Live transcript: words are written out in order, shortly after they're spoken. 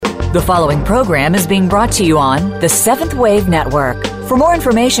The following program is being brought to you on the Seventh Wave Network. For more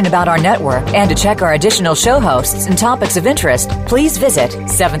information about our network and to check our additional show hosts and topics of interest, please visit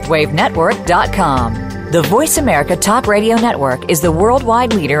seventhwavenetwork.com. The Voice America Talk Radio Network is the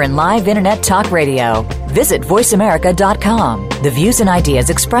worldwide leader in live Internet talk radio. Visit voiceamerica.com. The views and ideas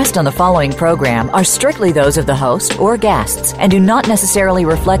expressed on the following program are strictly those of the host or guests and do not necessarily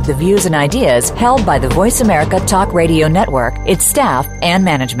reflect the views and ideas held by the Voice America Talk Radio Network, its staff, and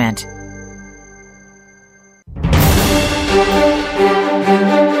management.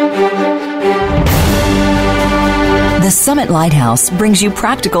 The Summit Lighthouse brings you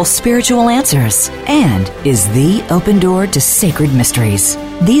practical spiritual answers and is the open door to sacred mysteries.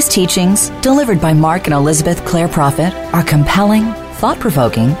 These teachings, delivered by Mark and Elizabeth Clare Prophet, are compelling,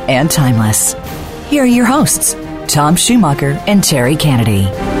 thought-provoking, and timeless. Here are your hosts, Tom Schumacher and Terry Kennedy.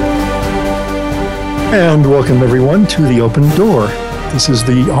 And welcome, everyone, to The Open Door. This is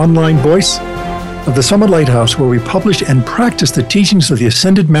the online voice of the Summit Lighthouse, where we publish and practice the teachings of the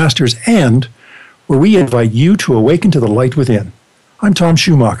Ascended Masters and where we invite you to awaken to the light within. I'm Tom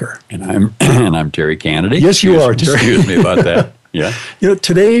Schumacher. And I'm Terry Kennedy. Yes, you are, Terry. Excuse me about that. Yeah.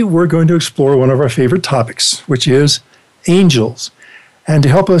 Today we're going to explore one of our favorite topics, which is angels. And to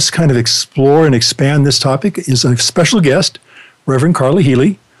help us kind of explore and expand this topic is a special guest, Reverend Carla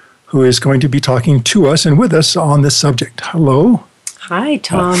Healy, who is going to be talking to us and with us on this subject. Hello. Hi,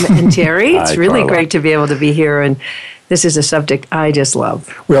 Tom and Terry. It's really Carla. great to be able to be here, and this is a subject I just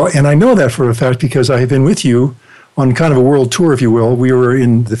love. Well, and I know that for a fact because I have been with you on kind of a world tour, if you will. We were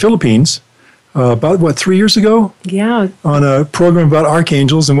in the Philippines about, 3 years ago? Yeah. On a program about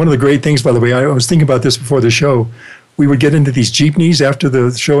archangels. And one of the great things, by the way, I was thinking about this before the show, we would get into these jeepneys after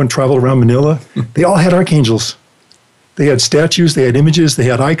the show and travel around Manila. They all had archangels. They had statues, they had images, they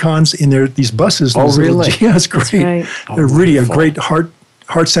had icons in these buses. Oh, really? Yeah, it's great. That's right. They're really a great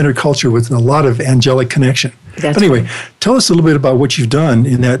heart-centered culture with a lot of angelic connection. That's but anyway, right. Tell us a little bit about what you've done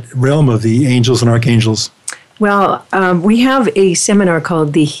in that realm of the angels and archangels. Well, we have a seminar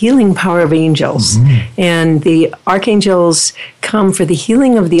called The Healing Power of Angels, and the archangels come for the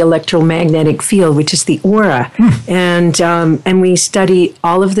healing of the electromagnetic field, which is the aura, and we study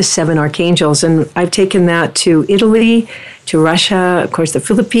all of the 7 archangels, and I've taken that to Italy, to Russia, of course, the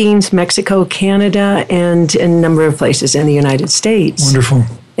Philippines, Mexico, Canada, and a number of places in the United States. Wonderful.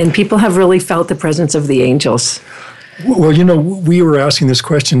 And people have really felt the presence of the angels. Well, we were asking this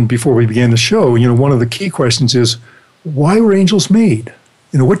question before we began the show. One of the key questions is, why were angels made?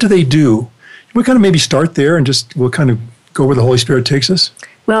 What do they do? We kind of maybe start there and we'll kind of go where the Holy Spirit takes us.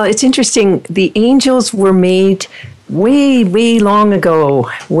 Well, it's interesting. The angels were made way, way long ago,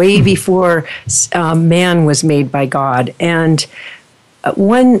 way before man was made by God. And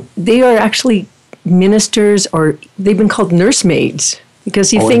when they are actually ministers, or they've been called nursemaids,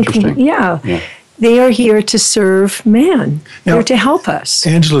 because you think, yeah. They are here to serve man. Now, they're to help us.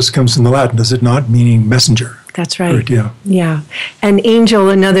 Angelus comes from the Latin, does it not? Meaning messenger. That's right. Right, yeah. Yeah. And angel,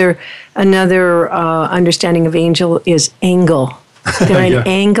 another understanding of angel is angle. They're Yeah. an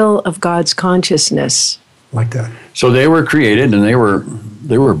angle of God's consciousness. Like that. So they were created, and they were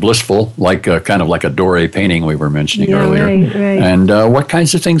blissful, like kind of like a Doré painting we were mentioning earlier. Right. And what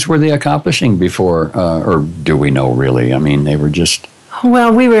kinds of things were they accomplishing before, or do we know really? I mean, they were just.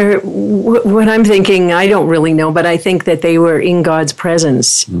 Well, what I'm thinking, I don't really know, but I think that they were in God's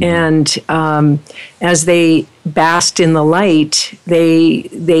presence. And as they basked in the light,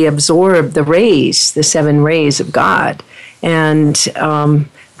 they absorbed the rays, the 7 rays of God. And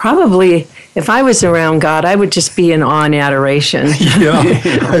probably, if I was around God, I would just be in awe and adoration. Yeah,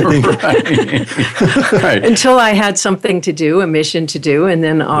 I think. Right. Until I had something to do, a mission to do, and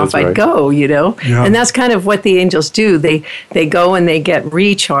then off That's I'd right. go, Yeah. And that's kind of what the angels do. They go and they get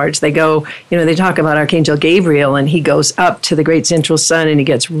recharged. They go, they talk about Archangel Gabriel, and he goes up to the great central sun, and he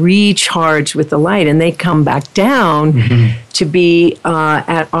gets recharged with the light, and they come back down to be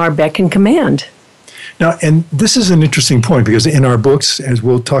at our beck and command. Now, and this is an interesting point because in our books, as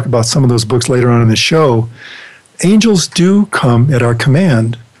we'll talk about some of those books later on in the show, angels do come at our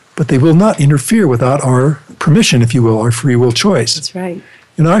command, but they will not interfere without our permission, if you will, our free will choice. That's right.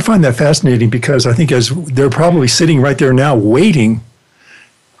 I find that fascinating because I think as they're probably sitting right there now waiting,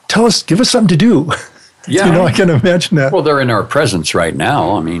 give us something to do. Yeah. I can imagine that. Well, they're in our presence right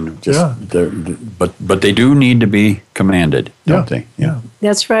now. I mean, but they do need to be commanded, don't they? Yeah.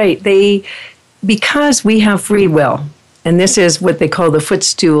 That's right. Because we have free will, and this is what they call the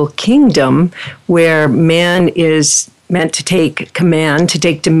footstool kingdom, where man is meant to take command, to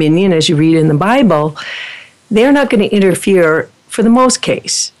take dominion, as you read in the Bible, they're not going to interfere for the most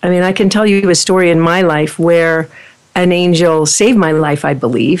case. I mean, I can tell you a story in my life where an angel saved my life, I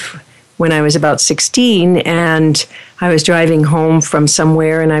believe, when I was about 16, and I was driving home from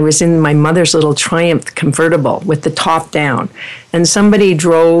somewhere, and I was in my mother's little Triumph convertible with the top down, and somebody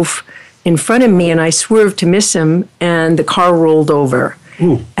drove in front of me, and I swerved to miss him, and the car rolled over.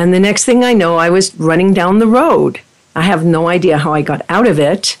 Ooh. And the next thing I know, I was running down the road. I have no idea how I got out of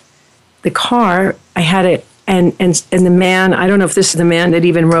it. The car, I had it, and the man, I don't know if this is the man that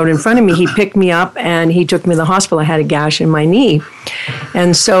even rode in front of me, he picked me up and he took me to the hospital. I had a gash in my knee.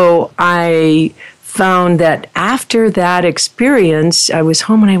 And so I found that after that experience, I was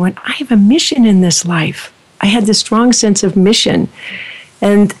home and I went, I have a mission in this life. I had this strong sense of mission.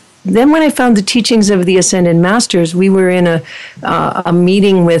 And then when I found the teachings of the Ascended Masters, we were in a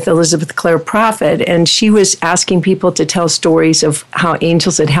meeting with Elizabeth Clare Prophet, and she was asking people to tell stories of how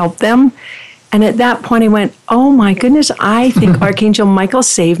angels had helped them. And at that point, I went, oh my goodness, I think Archangel Michael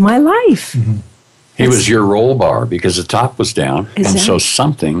saved my life. Mm-hmm. He was your roll bar because the top was down, and so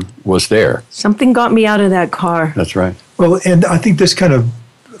something was there. Something got me out of that car. That's right. Well, and I think this kind of,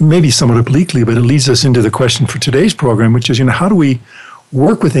 maybe somewhat obliquely, but it leads us into the question for today's program, which is, how do we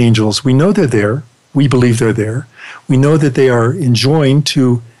work with angels? We know they're there. We believe they're there. We know that they are enjoined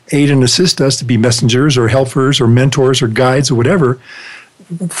to aid and assist us, to be messengers or helpers or mentors or guides or whatever,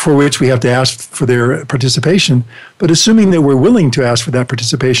 for which we have to ask for their participation. But assuming that we're willing to ask for that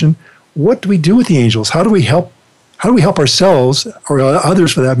participation, what do we do with the angels? How do we help ourselves, or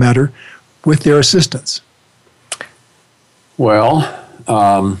others for that matter, with their assistance? Well,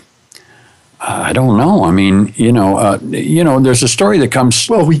 I don't know. I mean, there's a story that comes.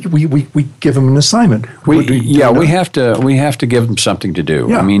 Well, we give them an assignment. We have to give them something to do.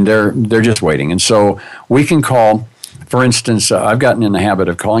 Yeah. I mean, they're just waiting, and so we can call. For instance, I've gotten in the habit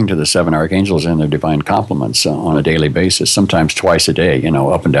of calling to the 7 archangels in their divine compliments on a daily basis, sometimes twice a day,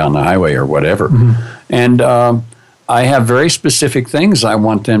 up and down the highway or whatever. Mm-hmm. And I have very specific things I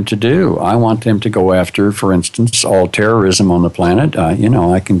want them to do. I want them to go after, for instance, all terrorism on the planet.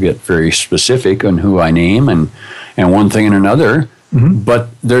 I can get very specific on who I name and one thing and another, mm-hmm. but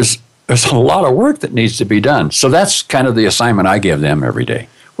there's a lot of work that needs to be done. So that's kind of the assignment I give them every day.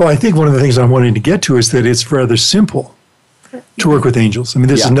 Well, I think one of the things I'm wanting to get to is that it's rather simple to work with angels. I mean,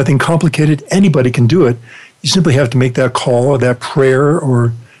 this is nothing complicated. Anybody can do it. You simply have to make that call or that prayer,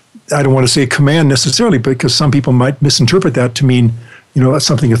 or I don't want to say command necessarily, because some people might misinterpret that to mean,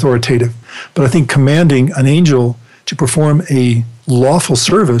 something authoritative. But I think commanding an angel to perform a lawful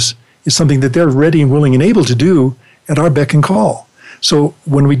service is something that they're ready and willing and able to do at our beck and call. So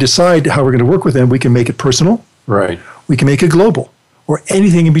when we decide how we're going to work with them, we can make it personal. Right. We can make it global, or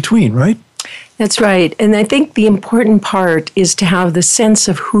anything in between, right? That's right. And I think the important part is to have the sense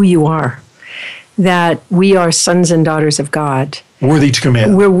of who you are, that we are sons and daughters of God. Worthy to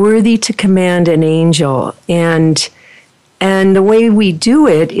command. We're worthy to command an angel. And the way we do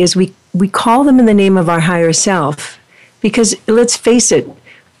it is we call them in the name of our higher self. Because let's face it,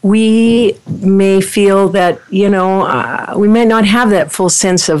 we may feel that, we may not have that full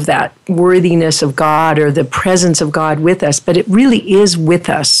sense of that worthiness of God or the presence of God with us, but it really is with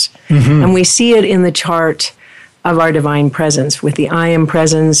us. Mm-hmm. And we see it in the chart of our divine presence with the I am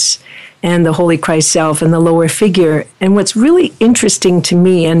presence and the Holy Christ self and the lower figure. And what's really interesting to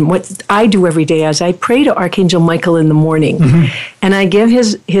me, and what I do every day, is I pray to Archangel Michael in the morning, mm-hmm. and I give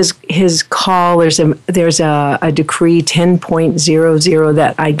his call. There's a decree 10.00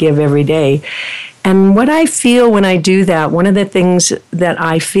 that I give every day. And what I feel when I do that, one of the things that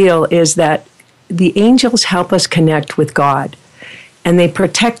I feel is that the angels help us connect with God. And they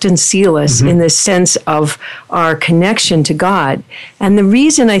protect and seal us mm-hmm. in the sense of our connection to God. And the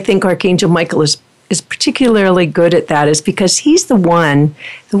reason I think Archangel Michael is particularly good at that is because he's the one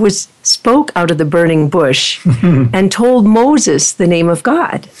who spoke out of the burning bush and told Moses the name of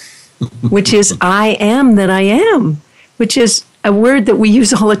God, which is I am that I am, which is a word that we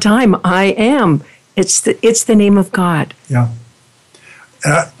use all the time. I am. It's the name of God. Yeah.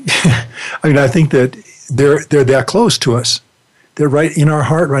 I think that they're that close to us. They're right in our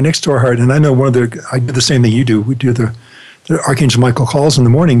heart, right next to our heart. And I know I do the same thing you do. We do the Archangel Michael calls in the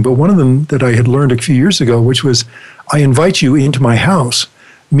morning, but one of them that I had learned a few years ago, which was, I invite you into my house,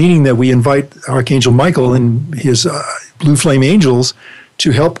 meaning that we invite Archangel Michael and his blue flame angels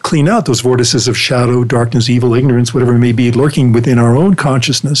to help clean out those vortices of shadow, darkness, evil, ignorance, whatever it may be lurking within our own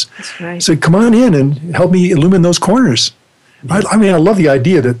consciousness. That's right. So come on in and help me illumine those corners. I mean, I love the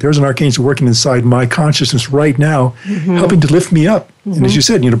idea that there's an archangel working inside my consciousness right now, mm-hmm. helping to lift me up. Mm-hmm. And as you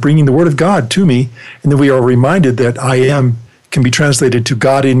said, bringing the word of God to me. And then we are reminded that I am can be translated to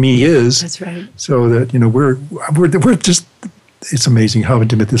God in me is. That's right. So that, we're just it's amazing how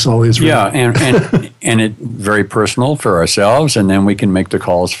intimate this all is. Really. Yeah, and it very personal for ourselves, and then we can make the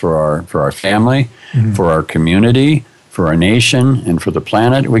calls for our family, for our community, for our nation, and for the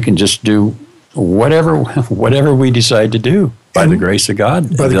planet. We can just do whatever we decide to do by the grace of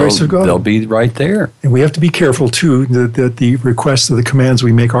God. By the grace of God. They'll be right there. And we have to be careful, too, that the requests or the commands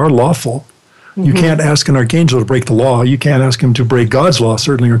we make are lawful. You can't ask an archangel to break the law. You can't ask him to break God's law,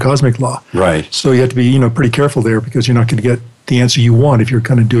 certainly, or cosmic law. Right. So you have to be, pretty careful there, because you're not going to get the answer you want if you're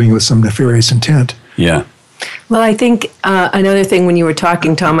kind of doing it with some nefarious intent. Yeah. Well, I think another thing, when you were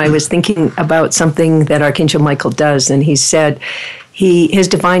talking, Tom, I was thinking about something that Archangel Michael does, and he said his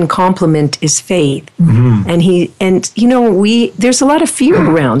divine complement is faith. There's a lot of fear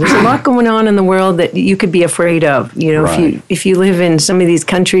around. There's a lot going on in the world that you could be afraid of. Right. if you live in some of these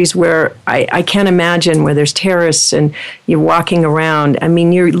countries where I can't imagine, where there's terrorists and you're walking around. I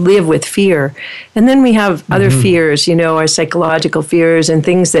mean, you live with fear. And then we have other fears, our psychological fears and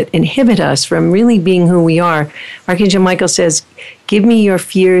things that inhibit us from really being who we are. Archangel Michael says, "Give me your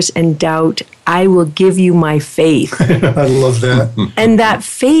fears and doubt. I will give you my faith." I love that. And that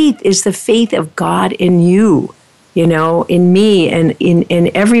faith is the faith of God in you, in me and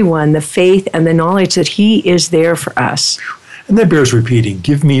in everyone, the faith and the knowledge that he is there for us. And that bears repeating.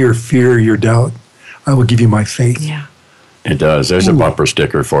 Give me your fear, your doubt. I will give you my faith. Yeah. It does. There's a bumper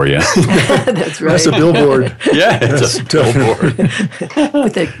sticker for you. That's right. That's a billboard. Yeah, it's a billboard.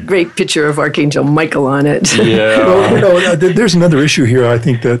 With a great picture of Archangel Michael on it. Yeah. Well, there's another issue here. I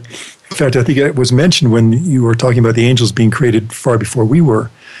think that, in fact, I think it was mentioned when you were talking about the angels being created far before we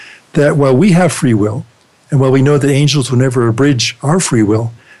were, that while we have free will, and while we know that angels will never abridge our free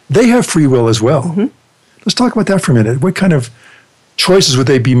will, they have free will as well. Let's talk about that for a minute. What kind of choices would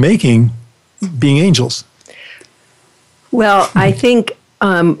they be making being angels? Well, I think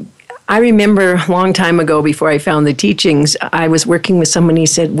I remember a long time ago, before I found the teachings, I was working with someone. He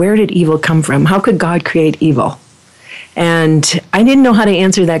said, "Where did evil come from? How could God create evil?" And I didn't know how to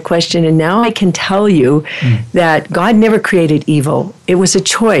answer that question. And now I can tell you that God never created evil. It was a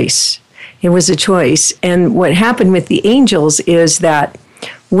choice. It was a choice. And what happened with the angels is that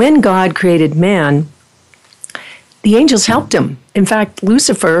when God created man, the angels helped him. In fact,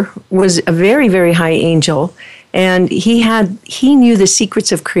 Lucifer was a very, very high angel. And he knew the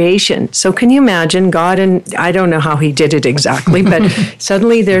secrets of creation. So can you imagine God, and I don't know how he did it exactly, but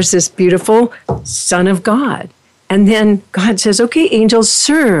suddenly there's this beautiful Son of God. And then God says, "Okay, angels,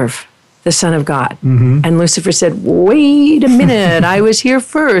 serve the Son of God." And Lucifer said, "Wait a minute, I was here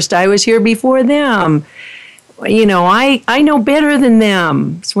first. I was here before them. I know better than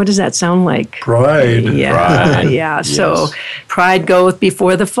them." So what does that sound like? Pride. Yeah, Pride. yeah. Yes. So pride goeth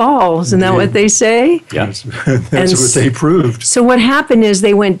before the fall. Isn't that what they say? Yes. That's what they proved. So what happened is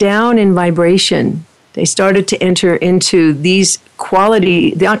they went down in vibration. They started to enter into these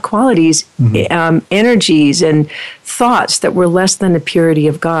energies and thoughts that were less than the purity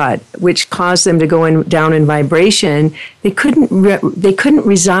of God, which caused them to go down in vibration. They couldn't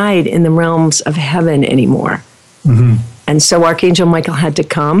reside in the realms of heaven anymore. And so Archangel Michael had to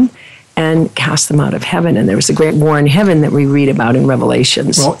come and cast them out of heaven. And there was a great war in heaven that we read about in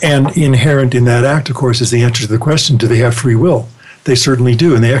Revelations. Well, and inherent in that act, of course, is the answer to the question, do they have free will? They certainly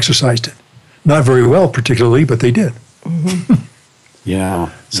do, and they exercised it. Not very well, particularly, but they did. Yeah.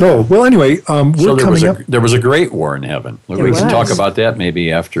 So, well, anyway, we're coming up. There was a great war in heaven. We can talk about that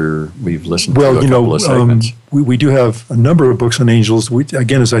maybe after we've listened to a couple of segments. We do have a number of books on angels.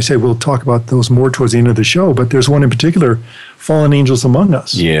 Again, as I say, we'll talk about those more towards the end of the show, but there's one in particular, Fallen Angels Among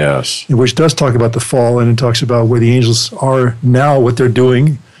Us. Yes. Which does talk about the fall, and it talks about where the angels are now, what they're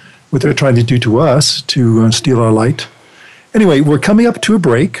doing, what they're trying to do to us to steal our light. Anyway, we're coming up to a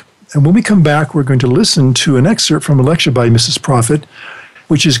break. And when we come back, we're going to listen to an excerpt from a lecture by Mrs. Prophet,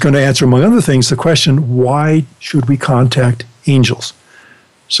 which is going to answer, among other things, the question, why should we contact angels?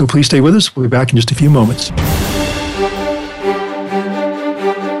 So please stay with us. We'll be back in just a few moments.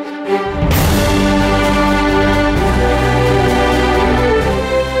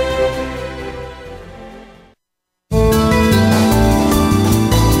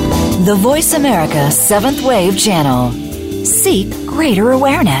 The Voice America 7th Wave Channel. Seek greater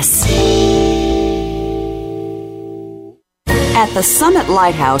awareness. At the Summit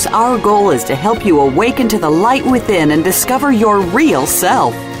Lighthouse, our goal is to help you awaken to the light within and discover your real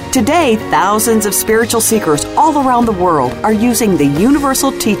self. Today, thousands of spiritual seekers all around the world are using the universal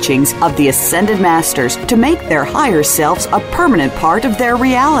teachings of the Ascended Masters to make their higher selves a permanent part of their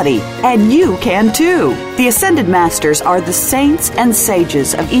reality. And you can too. The Ascended Masters are the saints and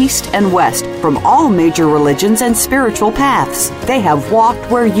sages of East and West from all major religions and spiritual paths. They have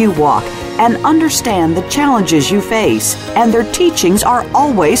walked where you walk and understand the challenges you face, and their teachings are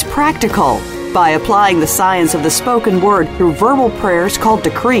always practical. By applying the science of the spoken word through verbal prayers called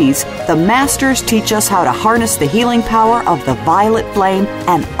decrees, the Masters teach us how to harness the healing power of the violet flame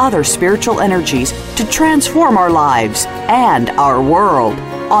and other spiritual energies to transform our lives and our world.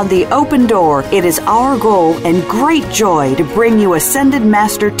 On The Open Door, it is our goal and great joy to bring you Ascended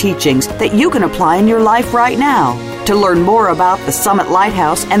Master teachings that you can apply in your life right now. To learn more about the Summit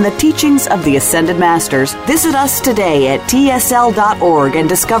Lighthouse and the teachings of the Ascended Masters, visit us today at tsl.org and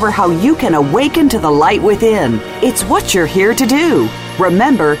discover how you can awaken to the light within. It's what you're here to do.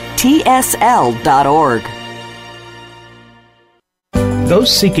 Remember, tsl.org.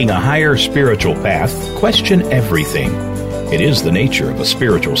 Those seeking a higher spiritual path question everything. It is the nature of a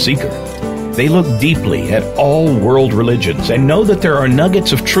spiritual seeker. They look deeply at all world religions and know that there are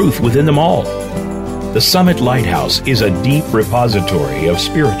nuggets of truth within them all. The Summit Lighthouse is a deep repository of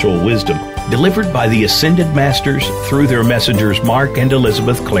spiritual wisdom delivered by the Ascended Masters through their messengers Mark and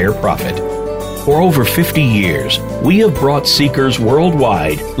Elizabeth Clare Prophet. For over 50 years, we have brought seekers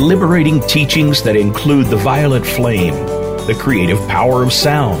worldwide liberating teachings that include the violet flame, the creative power of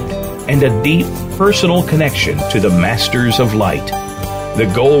sound, and a deep personal connection to the Masters of Light. The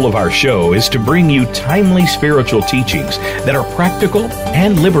goal of our show is to bring you timely spiritual teachings that are practical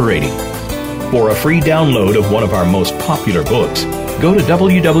and liberating. For a free download of one of our most popular books, go to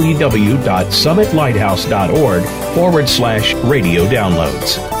www.summitlighthouse.org/radio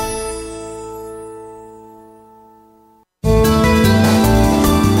downloads.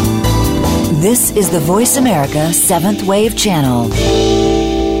 This is the Voice America 7th Wave Channel.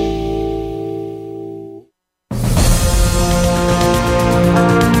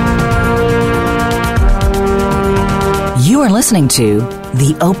 You are listening to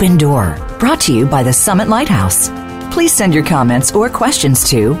The Open Door, brought to you by the Summit Lighthouse. Please send your comments or questions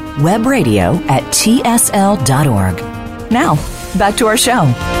to webradio@tsl.org. Now, back to our show.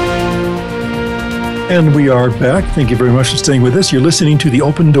 And we are back. Thank you very much for staying with us. You're listening to The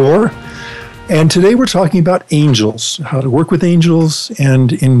Open Door. And today we're talking about angels, how to work with angels.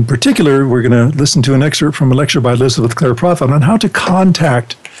 And in particular, we're going to listen to an excerpt from a lecture by Elizabeth Clare Prophet on how to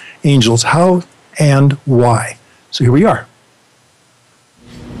contact angels, how and why. So here we are.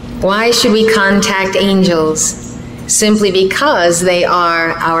 Why should we contact angels? Simply because they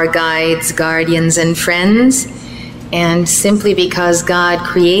are our guides, guardians, and friends, and simply because God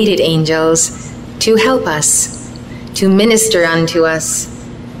created angels to help us, to minister unto us,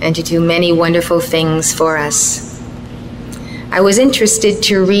 and to do many wonderful things for us. I was interested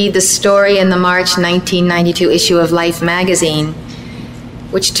to read the story in the March 1992 issue of Life magazine,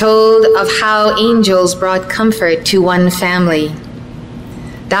 which told of how angels brought comfort to one family.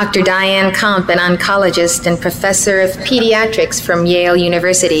 Dr. Diane Comp, an oncologist and professor of pediatrics from Yale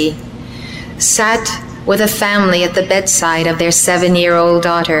University, sat with a family at the bedside of their 7-year-old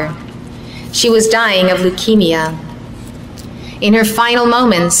daughter. She was dying of leukemia. In her final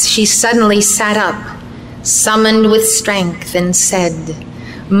moments, she suddenly sat up, summoned with strength, and said,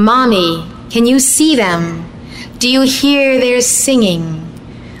 "Mommy, can you see them? Do you hear their singing?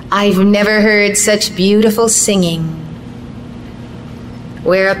 I've never heard such beautiful singing."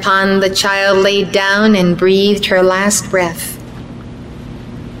 Whereupon the child laid down and breathed her last breath.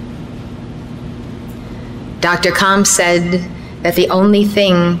 Dr. Comp said that the only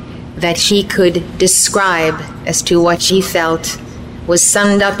thing that she could describe as to what she felt was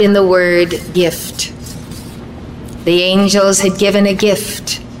summed up in the word gift. The angels had given a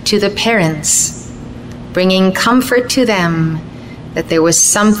gift to the parents, bringing comfort to them that there was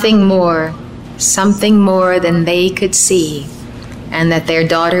something more than they could see, and that their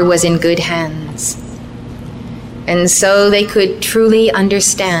daughter was in good hands. And so they could truly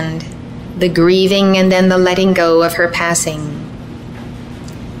understand the grieving and then the letting go of her passing.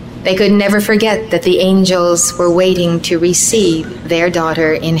 They could never forget that the angels were waiting to receive their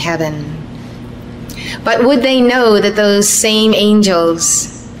daughter in heaven. But would they know that those same angels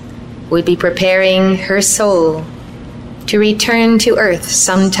would be preparing her soul to return to earth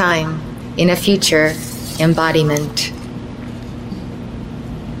sometime in a future embodiment?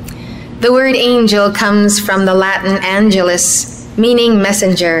 The word angel comes from the Latin angelus, meaning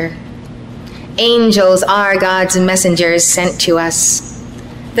messenger. Angels are God's messengers sent to us.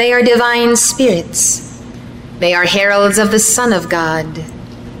 They are divine spirits. They are heralds of the Son of God,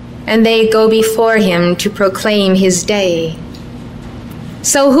 and they go before him to proclaim his day.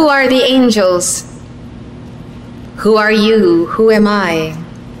 So who are the angels? Who are you? Who am I?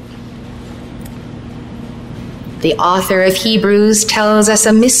 The author of Hebrews tells us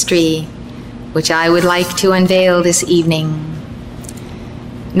a mystery, which I would like to unveil this evening.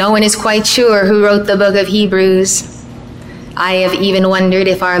 No one is quite sure who wrote the book of Hebrews. I have even wondered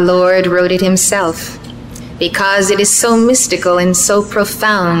if our Lord wrote it himself, because it is so mystical and so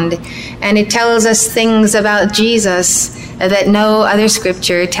profound, and it tells us things about Jesus that no other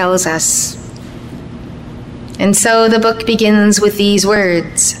scripture tells us. And so the book begins with these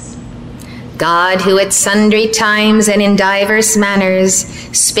words: God, who at sundry times and in divers manners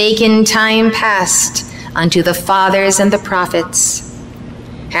spake in time past unto the fathers and the prophets,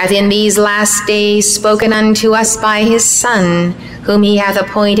 hath in these last days spoken unto us by his Son, whom he hath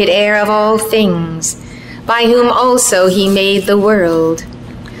appointed heir of all things, by whom also he made the world,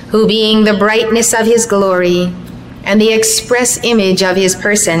 who being the brightness of his glory, and the express image of his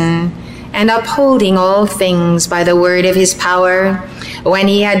person, and upholding all things by the word of his power, when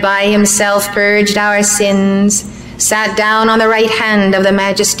he had by himself purged our sins, sat down on the right hand of the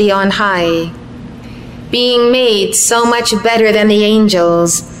Majesty on high, being made so much better than the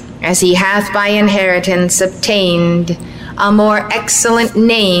angels, as he hath by inheritance obtained a more excellent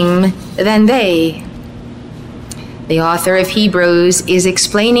name than they. The author of Hebrews is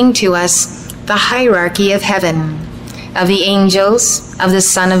explaining to us the hierarchy of heaven, of the angels, of the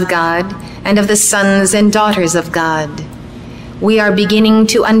Son of God, and of the sons and daughters of God. We are beginning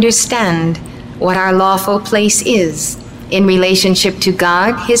to understand what our lawful place is in relationship to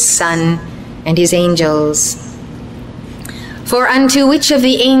God, his Son, and his angels. For unto which of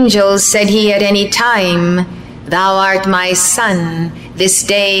the angels said he at any time, Thou art my Son, this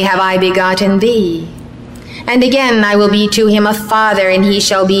day have I begotten thee? And again, I will be to him a father, and he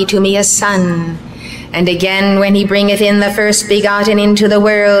shall be to me a son. And again, when he bringeth in the first begotten into the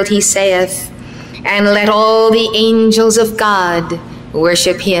world, he saith, And let all the angels of God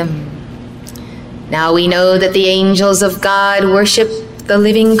worship him. Now we know that the angels of God worship the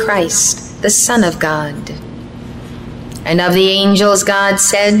living Christ, the Son of God. And of the angels God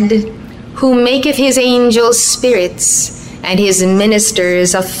said, Who maketh his angels spirits, and his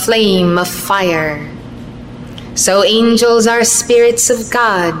ministers a flame of fire. So angels are spirits of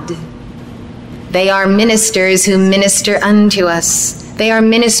God. They are ministers who minister unto us. They are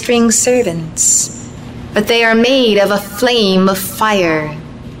ministering servants, but they are made of a flame of fire.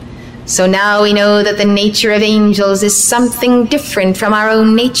 So now we know that the nature of angels is something different from our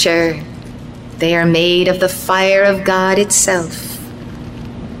own nature. They are made of the fire of God itself.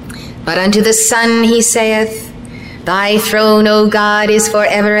 But unto the Son he saith, Thy throne, O God, is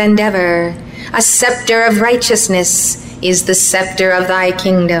forever and ever. A scepter of righteousness is the scepter of thy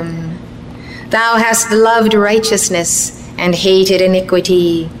kingdom. Thou hast loved righteousness and hated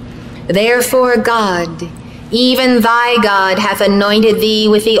iniquity. Therefore God, even thy God, hath anointed thee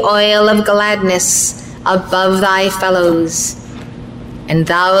with the oil of gladness above thy fellows. And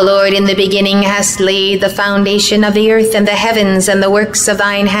thou, Lord, in the beginning hast laid the foundation of the earth and the heavens and the works of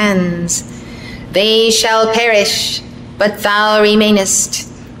thine hands. They shall perish, but thou remainest,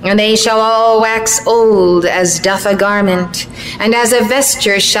 and they shall all wax old as doth a garment, and as a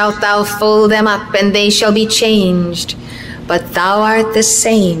vesture shalt thou fold them up, and they shall be changed. But thou art the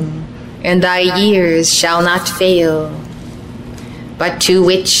same, and thy years shall not fail. But to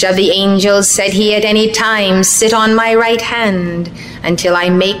which of the angels said he at any time, Sit on my right hand, until I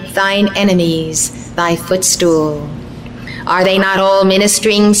make thine enemies thy footstool? Are they not all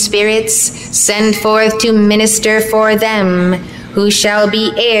ministering spirits, sent forth to minister for them who shall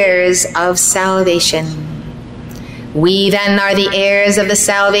be heirs of salvation? We then are the heirs of the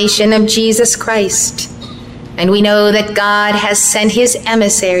salvation of Jesus Christ, and we know that God has sent his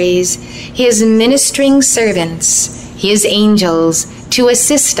emissaries, his ministering servants, his angels, to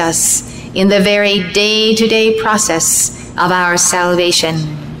assist us in the very day-to-day process of our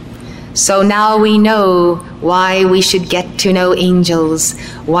salvation. So now we know why we should get to know angels,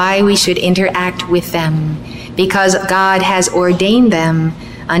 why we should interact with them, because God has ordained them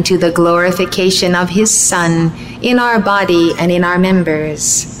unto the glorification of his Son in our body and in our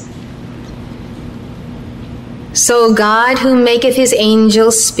members. So God, who maketh his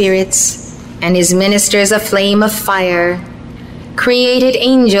angels spirits, and his ministers a flame of fire, created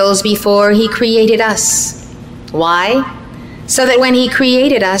angels before he created us. Why? So that when he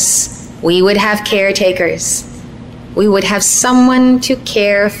created us, we would have caretakers. We would have someone to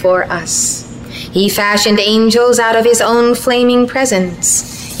care for us. He fashioned angels out of his own flaming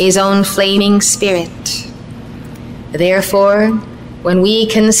presence, his own flaming spirit. Therefore, when we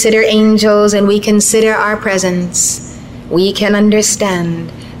consider angels and we consider our presence, we can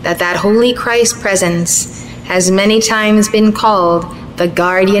understand that Holy Christ presence has many times been called the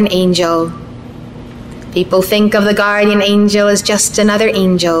guardian angel. People think of the guardian angel as just another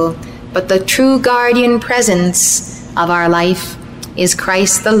angel, but the true guardian presence of our life is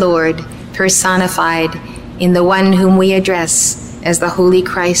Christ the Lord personified in the one whom we address as the Holy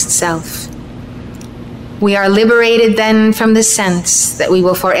Christ self. We are liberated then from the sense that we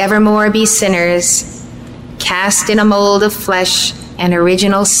will forevermore be sinners, cast in a mold of flesh and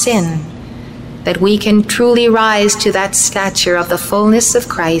original sin, that we can truly rise to that stature of the fullness of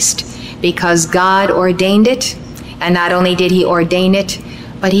Christ because God ordained it, and not only did he ordain it,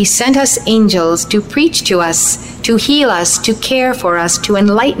 but he sent us angels to preach to us, to heal us, to care for us, to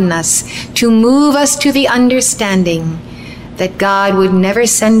enlighten us, to move us to the understanding that God would never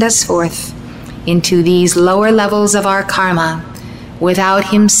send us forth into these lower levels of our karma without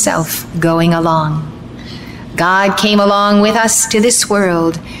himself going along. God came along with us to this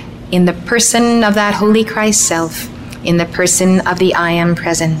world in the person of that Holy Christ self, in the person of the I Am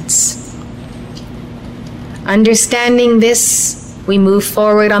Presence. Understanding this, we move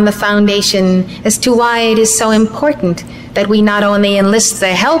forward on the foundation as to why it is so important that we not only enlist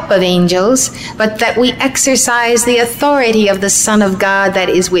the help of angels, but that we exercise the authority of the Son of God that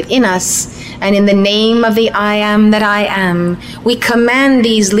is within us. And in the name of the I Am that I Am, we command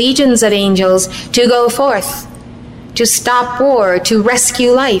these legions of angels to go forth, to stop war, to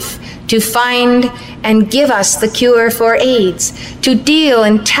rescue life, to find and give us the cure for AIDS, to deal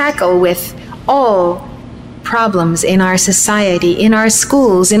and tackle with all problems in our society, in our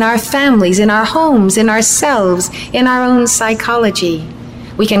schools, in our families, in our homes, in ourselves, in our own psychology.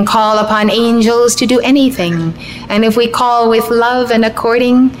 We can call upon angels to do anything, and if we call with love and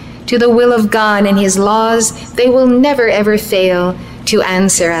according to the will of God and his laws, they will never ever fail to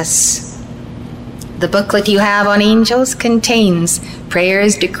answer us. The booklet you have on angels contains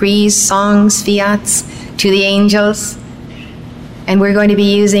prayers, decrees, songs, fiats to the angels, and we're going to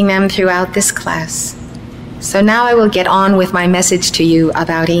be using them throughout this class. So now I will get on with my message to you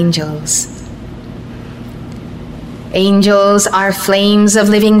about angels. Angels are flames of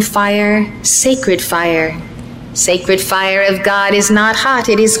living fire, sacred fire. Sacred fire of God is not hot,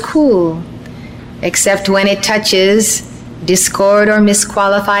 it is cool, except when it touches discord or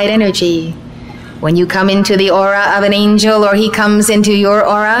misqualified energy. When you come into the aura of an angel or he comes into your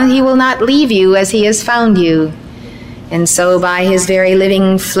aura, he will not leave you as he has found you. And so by his very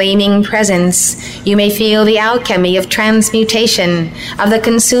living, flaming presence, you may feel the alchemy of transmutation, of the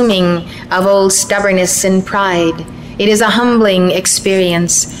consuming of old stubbornness and pride. It is a humbling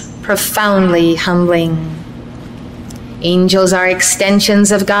experience, profoundly humbling. Angels are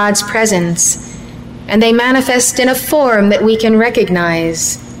extensions of God's presence, and they manifest in a form that we can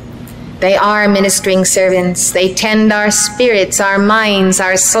recognize. They are ministering servants. They tend our spirits, our minds,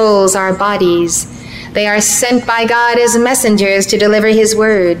 our souls, our bodies. They are sent by God as messengers to deliver his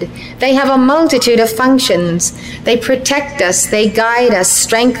word. They have a multitude of functions. They protect us, they guide us,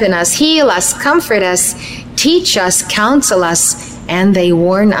 strengthen us, heal us, comfort us, teach us, counsel us, and they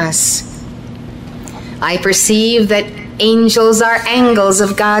warn us. I perceive that angels are angles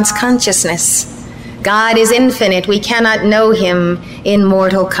of God's consciousness. God is infinite. We cannot know him in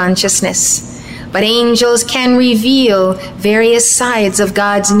mortal consciousness. But angels can reveal various sides of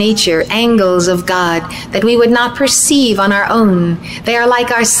God's nature, angles of God that we would not perceive on our own. They are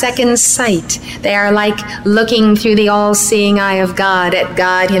like our second sight. They are like looking through the all-seeing eye of God at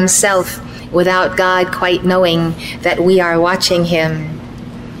God himself, without God quite knowing that we are watching him.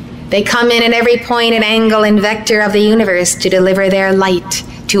 They come in at every point and angle and vector of the universe to deliver their light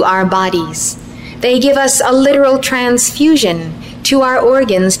to our bodies. They give us a literal transfusion to our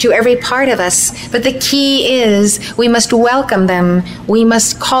organs, to every part of us. But the key is we must welcome them. We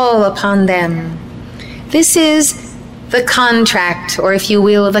must call upon them. This is the contract, or if you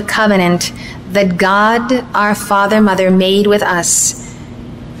will, the covenant that God, our Father, Mother, made with us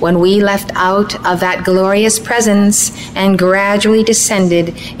when we left out of that glorious presence and gradually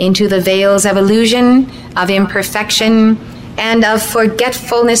descended into the veils of illusion, of imperfection, and of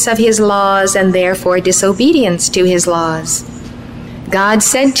forgetfulness of his laws, and therefore disobedience to his laws. God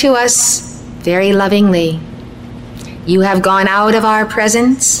said to us very lovingly, "You have gone out of our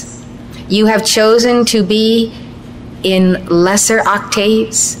presence. You have chosen to be in lesser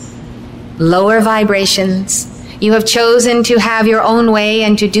octaves, lower vibrations. You have chosen to have your own way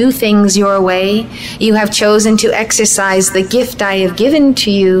and to do things your way. You have chosen to exercise the gift I have given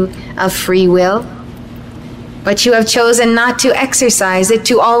to you of free will. But you have chosen not to exercise it,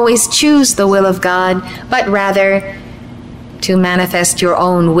 to always choose the will of God, but rather to manifest your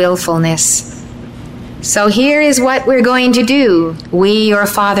own willfulness. So here is what we're going to do. We, your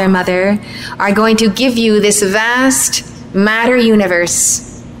Father, Mother, are going to give you this vast matter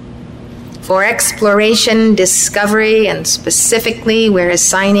universe for exploration, discovery, and specifically we're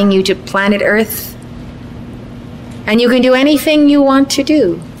assigning you to planet Earth. and you can do anything you want to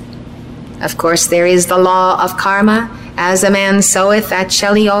do. Of course, there is the law of karma. As a man soweth, that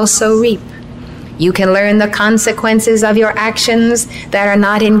shall he also reap. You can learn the consequences of your actions that are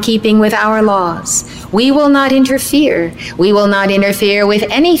not in keeping with our laws. We will not interfere. We will not interfere with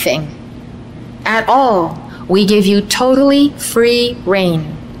anything at all. We give you totally free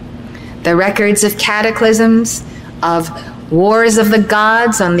rein. The records of cataclysms, of wars of the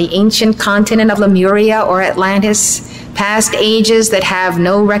gods on the ancient continent of Lemuria or Atlantis, past ages that have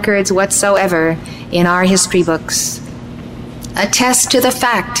no records whatsoever in our history books, attest to the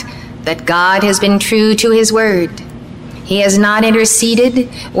fact that God has been true to his word. He has not interceded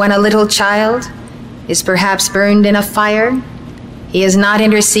when a little child is perhaps burned in a fire. He has not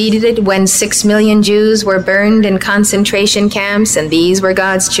interceded when 6 million Jews were burned in concentration camps, and these were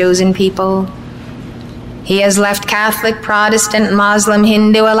God's chosen people. He has left Catholic, Protestant, Muslim,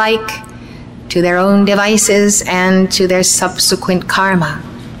 Hindu alike to their own devices and to their subsequent karma.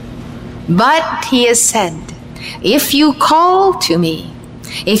 But he has said, if you call to me,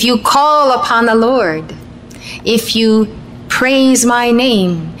 if you call upon the Lord, if you praise my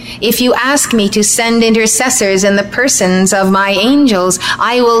name, if you ask me to send intercessors in the persons of my angels,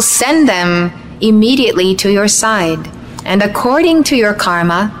 I will send them immediately to your side. And according to your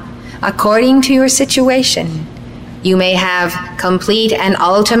karma, according to your situation, you may have complete and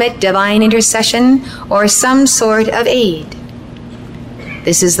ultimate divine intercession or some sort of aid.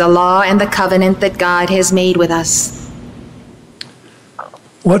 This is the law and the covenant that God has made with us.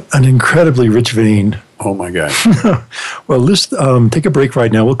 What an incredibly rich vein. Oh, my gosh. Well, let's take a break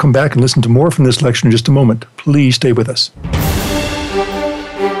right now. We'll come back and listen to more from this lecture in just a moment. Please stay with us.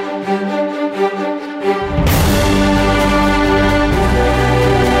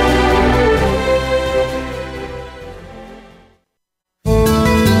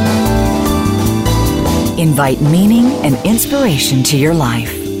 Invite meaning and inspiration to your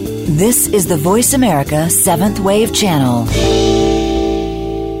life. This is the Voice America 7th Wave Channel.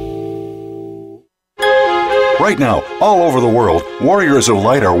 Right now, all over the world, warriors of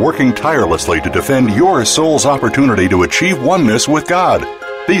light are working tirelessly to defend your soul's opportunity to achieve oneness with God.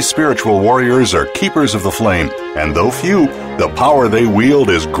 These spiritual warriors are keepers of the flame, and though few, the power they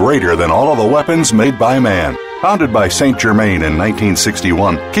wield is greater than all of the weapons made by man. Founded by Saint Germain in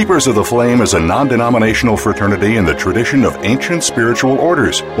 1961, Keepers of the Flame is a non-denominational fraternity in the tradition of ancient spiritual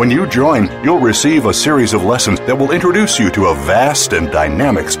orders. When you join, you'll receive a series of lessons that will introduce you to a vast and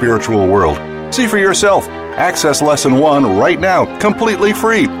dynamic spiritual world. See for yourself. Access Lesson 1 right now, completely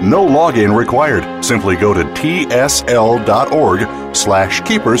free, no login required. Simply go to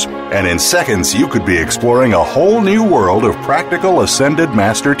tsl.org/keepers, and in seconds you could be exploring a whole new world of practical Ascended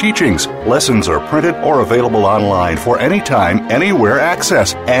Master teachings. Lessons are printed or available online for anytime, anywhere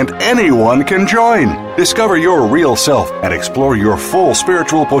access, and anyone can join. Discover your real self and explore your full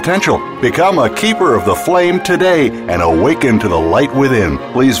spiritual potential. Become a Keeper of the Flame today and awaken to the light within.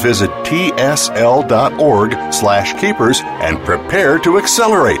 Please visit tsl.org/keepers and prepare to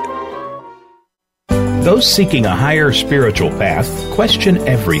accelerate. Those seeking a higher spiritual path question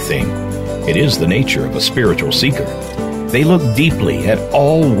everything. It is the nature of a spiritual seeker. They look deeply at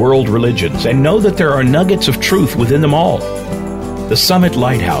all world religions and know that there are nuggets of truth within them all. The Summit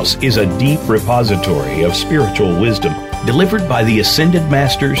Lighthouse is a deep repository of spiritual wisdom delivered by the Ascended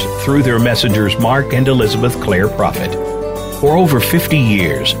Masters through their messengers Mark and Elizabeth Clare Prophet. For over 50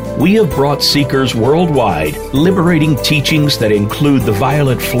 years, we have brought seekers worldwide liberating teachings that include the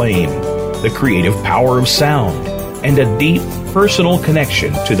violet flame, the creative power of sound, and a deep personal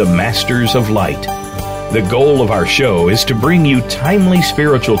connection to the Masters of Light. The goal of our show is to bring you timely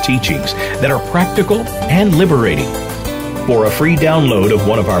spiritual teachings that are practical and liberating. For a free download of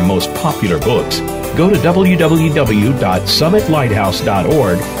one of our most popular books, go to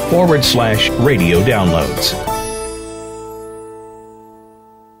www.summitlighthouse.org/radio downloads.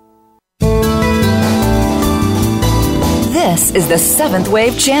 This is the 7th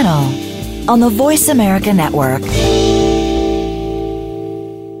Wave Channel on the Voice America Network.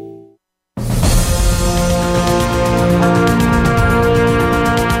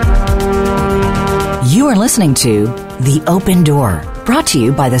 You are listening to The Open Door, brought to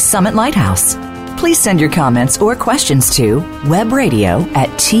you by the Summit Lighthouse. Please send your comments or questions to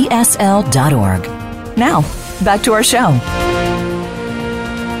webradio@tsl.org. Now, back to our show.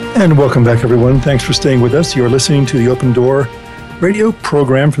 And welcome back, everyone. Thanks for staying with us. You're listening to the Open Door radio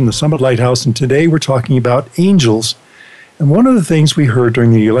program from the Summit Lighthouse, and today we're talking about angels. And one of the things we heard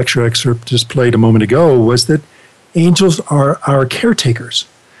during the lecture excerpt just played a moment ago was that angels are our caretakers.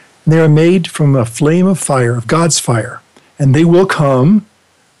 And they are made from a flame of fire, of God's fire, and they will come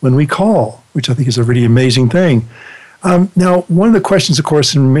when we call. which I think is a really amazing thing. Now, one of the questions, of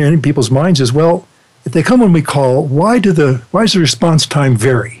course, in many people's minds is, well, if they come when we call, why does the response time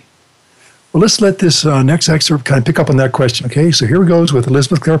vary? Well, let's let this next excerpt kind of pick up on that question, okay? So here it goes with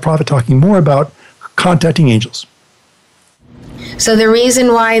Elizabeth Clare Prophet talking more about contacting angels. So the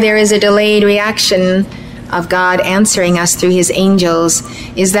reason why there is a delayed reaction of God answering us through his angels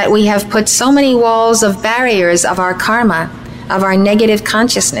is that we have put so many walls of barriers of our karma, of our negative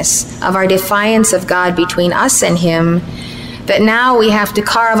consciousness, of our defiance of God between us and him, that now we have to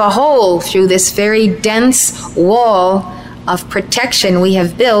carve a hole through this very dense wall of protection we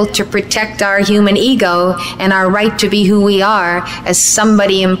have built to protect our human ego and our right to be who we are as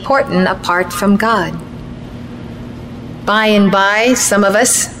somebody important apart from God. By and by, some of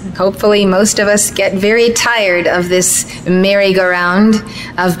us, hopefully most of us, get very tired of this merry-go-round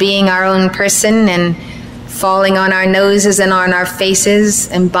of being our own person and falling on our noses and on our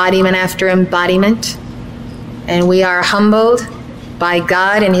faces, embodiment after embodiment. And we are humbled by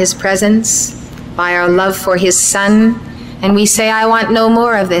God and his presence, by our love for his Son, and we say, I want no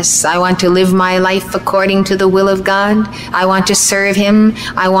more of this. I want to live my life according to the will of God. I want to serve him.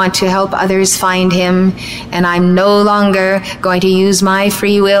 I want to help others find him. And I'm no longer going to use my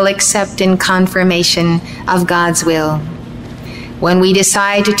free will except in confirmation of God's will. When we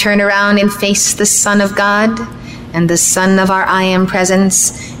decide to turn around and face the Son of God and the Son of our I Am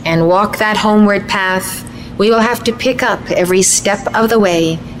presence and walk that homeward path, we will have to pick up every step of the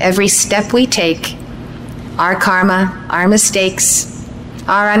way, every step we take, our karma, our mistakes,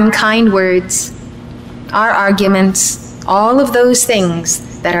 our unkind words, our arguments, all of those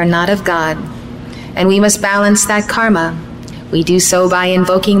things that are not of God. And we must balance that karma. We do so by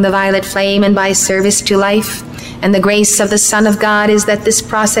invoking the violet flame and by service to life. And the grace of the Son of God is that this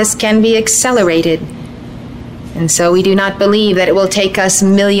process can be accelerated. And so we do not believe that it will take us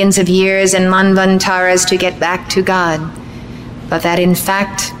millions of years and manvantaras to get back to God, but that in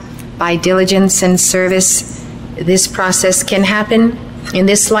fact, by diligence and service, this process can happen in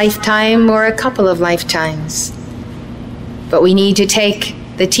this lifetime or a couple of lifetimes. But we need to take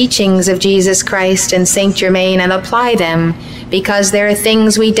the teachings of Jesus Christ and Saint Germain and apply them, because there are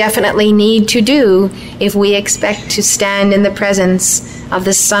things we definitely need to do if we expect to stand in the presence of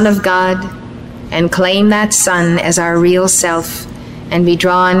the Son of God and claim that Son as our real self and be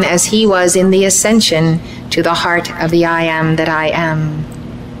drawn as he was in the ascension to the heart of the I Am that I am.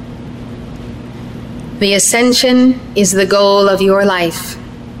 The ascension is the goal of your life.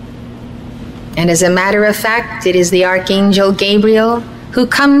 And as a matter of fact, it is the Archangel Gabriel who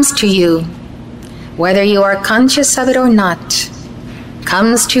comes to you, whether you are conscious of it or not,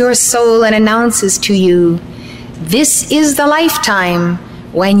 comes to your soul and announces to you, this is the lifetime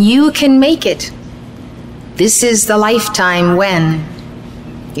when you can make it. This is the lifetime when,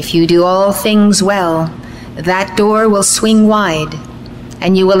 if you do all things well, that door will swing wide,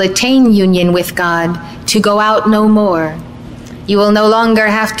 and you will attain union with God to go out no more. You will no longer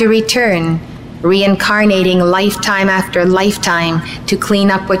have to return, reincarnating lifetime after lifetime to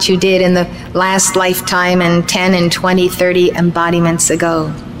clean up what you did in the last lifetime and 10 and 20, 30 embodiments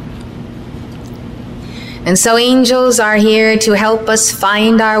ago. And so angels are here to help us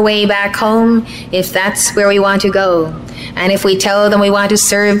find our way back home if that's where we want to go. And if we tell them we want to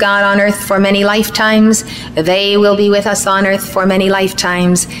serve God on earth for many lifetimes, they will be with us on earth for many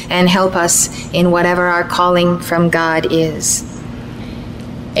lifetimes and help us in whatever our calling from God is.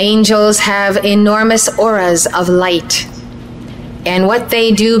 Angels have enormous auras of light, and what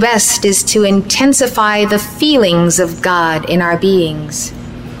they do best is to intensify the feelings of God in our beings,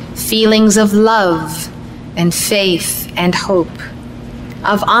 feelings of love and faith and hope,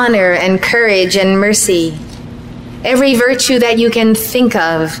 of honor and courage and mercy, every virtue that you can think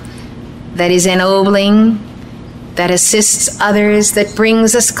of that is ennobling, that assists others, that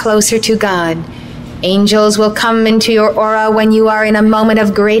brings us closer to God. Angels will come into your aura when you are in a moment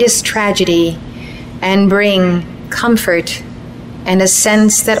of greatest tragedy and bring comfort and a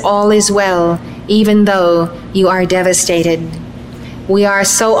sense that all is well, even though you are devastated. We are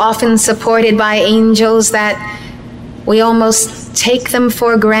so often supported by angels that we almost take them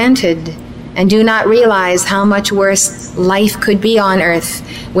for granted and do not realize how much worse life could be on earth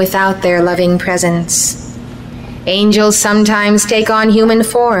without their loving presence. Angels sometimes take on human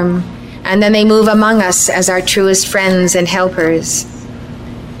form, and then they move among us as our truest friends and helpers.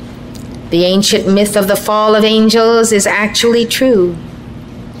 The ancient myth of the fall of angels is actually true.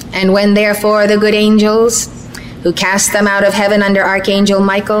 And when therefore the good angels, who cast them out of heaven under Archangel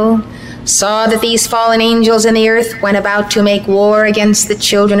Michael, saw that these fallen angels in the earth went about to make war against the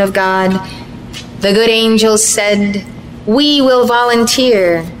children of God, the good angels said, "We will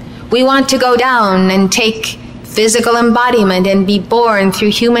volunteer. We want to go down and take physical embodiment and be born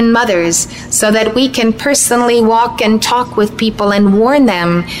through human mothers so that we can personally walk and talk with people and warn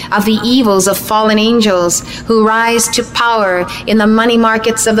them of the evils of fallen angels who rise to power in the money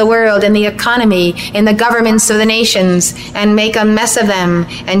markets of the world, in the economy, in the governments of the nations, and make a mess of them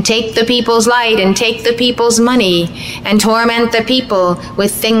and take the people's light and take the people's money and torment the people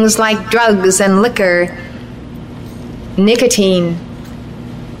with things like drugs and liquor, nicotine,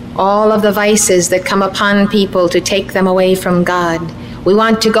 all of the vices that come upon people to take them away from God. We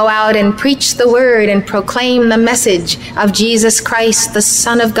want to go out and preach the word and proclaim the message of Jesus Christ, the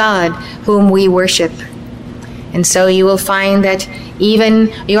Son of God, whom we worship. And so you will find that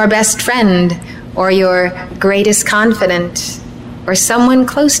even your best friend or your greatest confidant or someone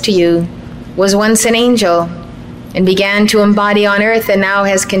close to you was once an angel and began to embody on earth and now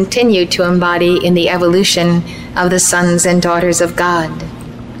has continued to embody in the evolution of the sons and daughters of God.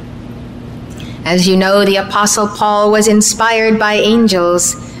 As you know, the Apostle Paul was inspired by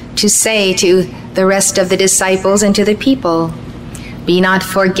angels to say to the rest of the disciples and to the people, "Be not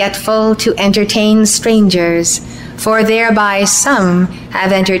forgetful to entertain strangers, for thereby some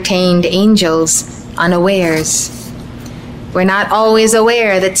have entertained angels unawares." We're not always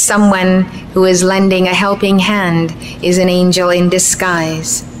aware that someone who is lending a helping hand is an angel in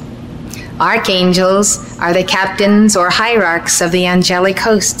disguise. Archangels are the captains or hierarchs of the angelic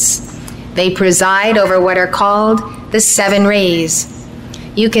hosts. They preside over what are called the 7 rays.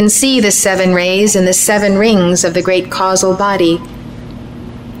 You can see the 7 rays in the 7 rings of the great causal body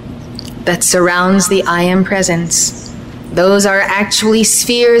that surrounds the I Am Presence. Those are actually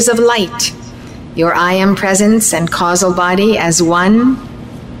spheres of light. Your I Am Presence and causal body as one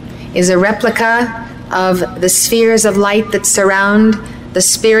is a replica of the spheres of light that surround the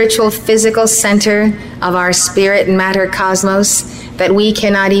spiritual physical center of our spirit and matter cosmos that we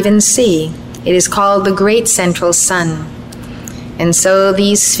cannot even see. It is called the Great Central Sun. And so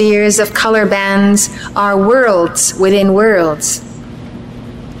these spheres of color bands are worlds within worlds.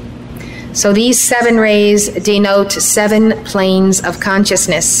 So these 7 rays denote 7 planes of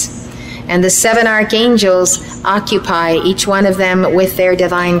consciousness. And the 7 archangels occupy, each one of them with their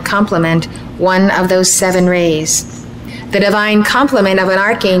divine complement, one of those 7 rays. The divine complement of an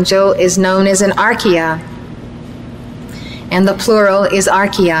archangel is known as an archaea, and the plural is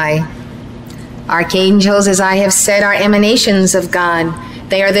archaei. Archangels, as I have said, are emanations of God.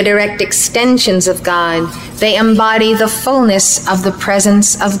 They are the direct extensions of God. They embody the fullness of the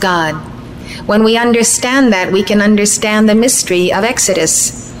presence of God. When we understand that, we can understand the mystery of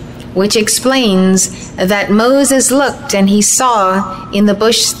Exodus, which explains that Moses looked and he saw in the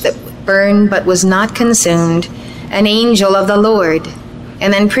bush that burned but was not consumed an angel of the Lord.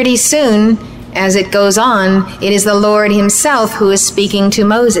 And then pretty soon, as it goes on, it is the Lord himself who is speaking to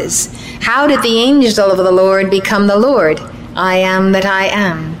Moses. How did the angel of the Lord become the Lord? I am that I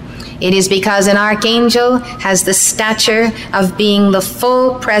am. It is because an archangel has the stature of being the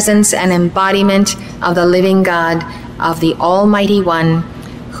full presence and embodiment of the living God, of the Almighty One,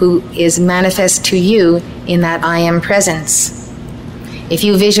 who is manifest to you in that I Am presence. If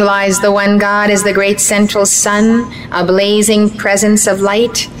you visualize the one God as the great central sun, a blazing presence of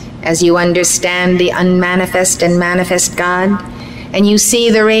light, as you understand the unmanifest and manifest God, and you see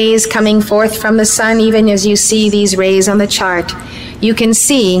the rays coming forth from the sun, even as you see these rays on the chart, you can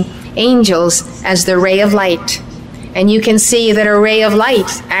see angels as the ray of light. And you can see that a ray of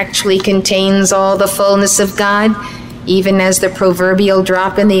light actually contains all the fullness of God, even as the proverbial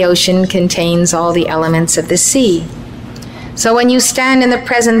drop in the ocean contains all the elements of the sea. So when you stand in the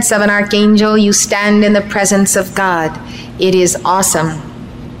presence of an archangel, you stand in the presence of God. It is awesome.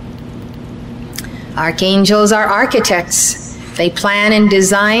 Archangels are architects. They plan and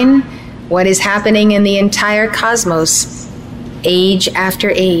design what is happening in the entire cosmos, age after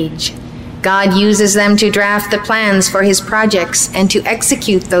age. God uses them to draft the plans for his projects and to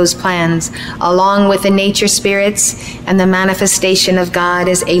execute those plans, along with the nature spirits and the manifestation of God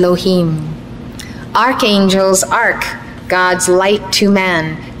as Elohim. Archangels arc God's light to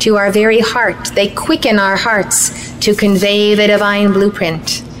man, to our very heart. They quicken our hearts to convey the divine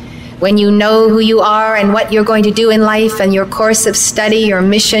blueprint. When you know who you are and what you're going to do in life and your course of study, your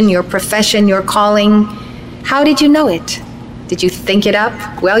mission, your profession, your calling, how did you know it? Did you think it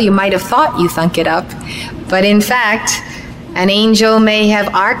up? Well, you might have thought you thunk it up, but in fact, an angel may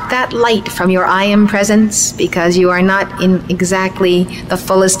have arced that light from your I Am presence because you are not in exactly the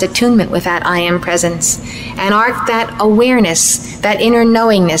fullest attunement with that I Am presence, and arced that awareness, that inner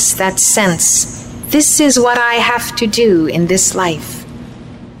knowingness, that sense. This is what I have to do in this life.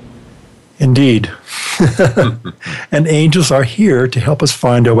 Indeed. And angels are here to help us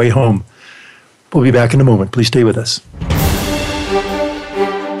find our way home. We'll be back in a moment. Please stay with us.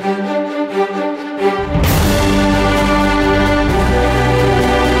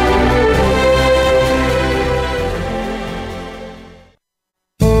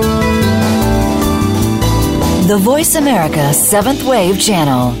 The Voice America 7th Wave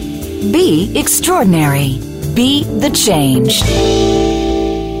Channel. Be extraordinary. Be the change.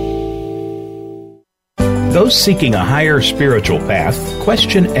 Those seeking a higher spiritual path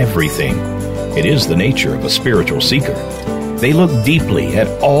question everything. It is the nature of a spiritual seeker. They look deeply at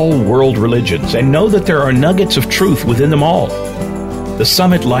all world religions and know that there are nuggets of truth within them all. The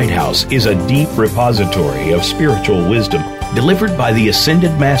Summit Lighthouse is a deep repository of spiritual wisdom delivered by the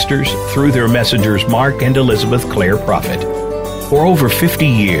Ascended Masters through their messengers Mark and Elizabeth Clare Prophet. For over 50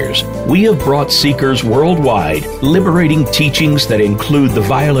 years, we have brought seekers worldwide liberating teachings that include the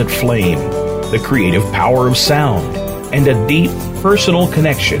violet flame, the creative power of sound, and a deep personal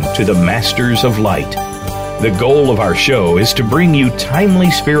connection to the Masters of Light. The goal of our show is to bring you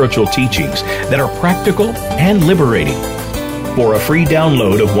timely spiritual teachings that are practical and liberating. For a free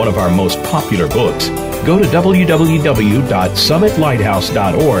download of one of our most popular books, go to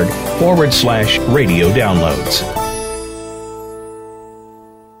www.summitlighthouse.org/radio downloads.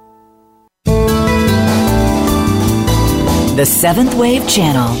 The 7th Wave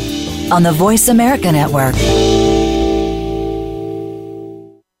Channel on the Voice America Network.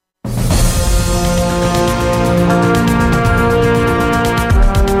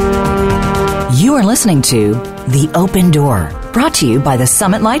 You are listening to The Open Door, brought to you by the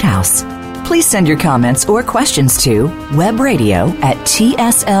Summit Lighthouse. Please send your comments or questions to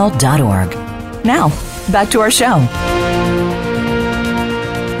webradio@tsl.org. Now, back to our show.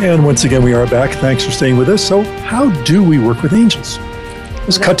 And once again, we are back. Thanks for staying with us. So, how do we work with angels?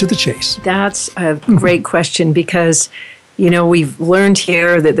 Let's cut to the chase. That's a great question because, we've learned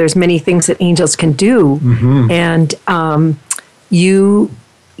here that there's many things that angels can do. Mm-hmm. And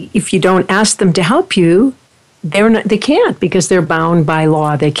if you don't ask them to help you, they can't because they're bound by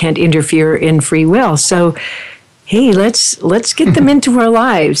law. They can't interfere in free will. So, hey, let's get them into our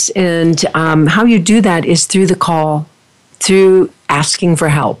lives. And how you do that is through the call, through asking for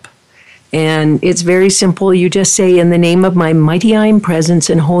help. And it's very simple. You just say, in the name of my mighty I am presence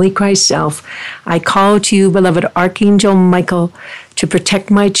and holy Christ self, I call to you, beloved Archangel Michael, to protect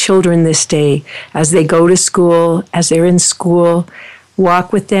my children this day as they go to school, as they're in school.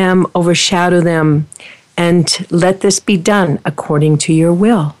 Walk with them, overshadow them, and let this be done according to your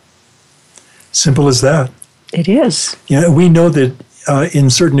will. Simple as that. It is. Yeah, we know that in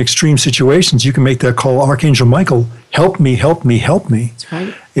certain extreme situations, you can make that call, Archangel Michael, help me, help me, help me. That's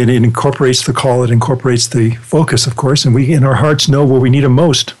right. It incorporates the call, it incorporates the focus, of course, and we in our hearts know where we need him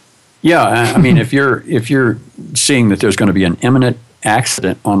most. Yeah, I mean, if you're seeing that there's going to be an imminent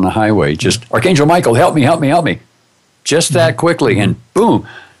accident on the highway, just, Archangel Michael, help me, help me, help me. Just that quickly, and boom,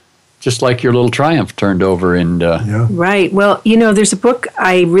 just like your little Triumph turned over. And Right. Well, there's a book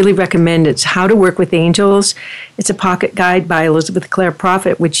I really recommend. It's How to Work with Angels. It's a pocket guide by Elizabeth Clare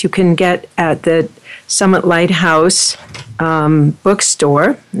Prophet, which you can get at the Summit Lighthouse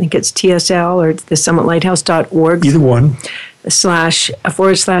bookstore. I think it's TSL or the summitlighthouse.org. Either one.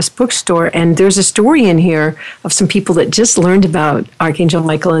 /bookstore. And there's a story in here of some people that just learned about Archangel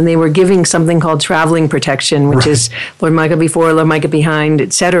Michael, and they were giving something called traveling protection, which is Lord Michael before, Lord Michael behind,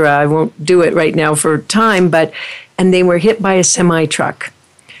 etc. I won't do it right now for time, and they were hit by a semi-truck.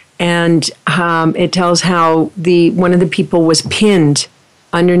 And it tells how one of the people was pinned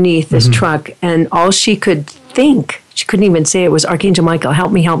underneath this truck, and all she could think, she couldn't even say it, was Archangel Michael,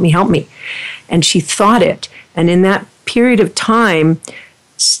 help me, help me, help me. And she thought it. And in that period of time,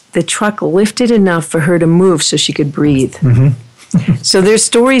 the truck lifted enough for her to move so she could breathe. Mm-hmm. So there's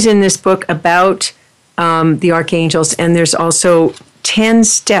stories in this book about the archangels, and there's also 10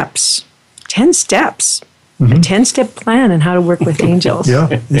 steps. 10 steps. Mm-hmm. A 10-step plan on how to work with angels.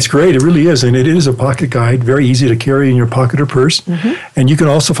 Yeah, it's great. It really is. And it is a pocket guide, very easy to carry in your pocket or purse. Mm-hmm. And you can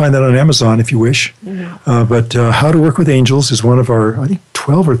also find that on Amazon if you wish. Mm-hmm. But How to Work with Angels is one of our, I think,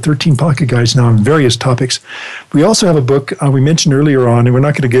 12 or 13 pocket guides now on various topics. We also have a book we mentioned earlier on, and we're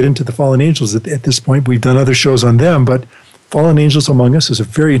not going to get into the fallen angels at this point. We've done other shows on them, but Fallen Angels Among Us is a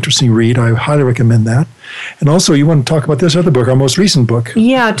very interesting read. I highly recommend that. And also, you want to talk about this other book, our most recent book.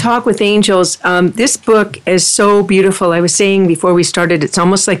 Yeah, Talk with Angels. This book is so beautiful. I was saying before we started, it's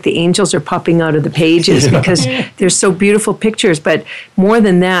almost like the angels are popping out of the pages because there's so beautiful pictures. But more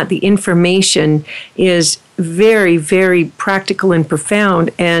than that, the information is very, very practical and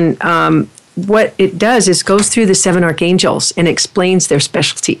profound. And what it does is goes through the 7 archangels and explains their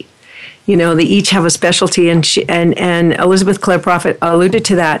specialty. They each have a specialty, and Elizabeth Clare Prophet alluded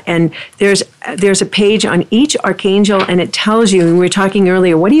to that. And there's a page on each archangel, and it tells you. And we were talking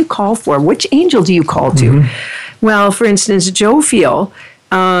earlier, what do you call for? Which angel do you call to? Well, for instance, Jophiel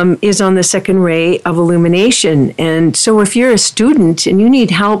is on the second ray of illumination, and so if you're a student and you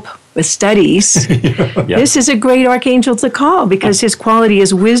need help with studies, this is a great archangel to call, because his quality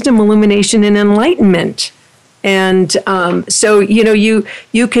is wisdom, illumination, and enlightenment. And so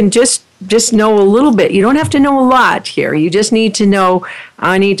you can just know a little bit. You don't have to know a lot here. You just need to know,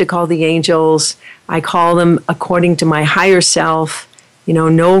 I need to call the angels. I call them according to my higher self.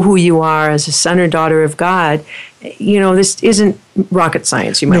 Know who you are as a son or daughter of God. This isn't rocket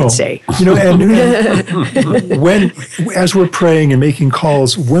science, you might say. And when, as we're praying and making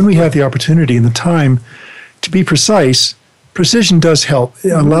calls, when we have the opportunity and the time to be precise, precision does help.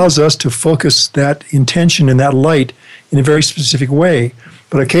 It allows us to focus that intention and that light in a very specific way.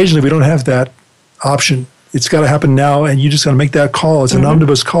 But occasionally we don't have that option. It's got to happen now, and you just got to make that call. It's an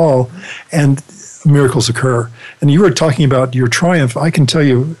omnibus call, and miracles occur. And you were talking about your triumph. I can tell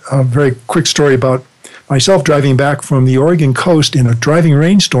you a very quick story about myself driving back from the Oregon coast in a driving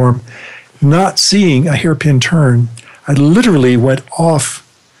rainstorm, not seeing a hairpin turn. I literally went off,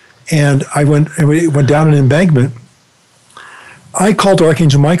 and I went down an embankment. I called to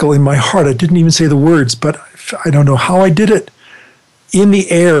Archangel Michael in my heart. I didn't even say the words, but I don't know how I did it. In the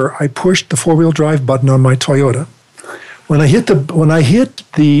air, I pushed the four-wheel drive button on my Toyota. When I hit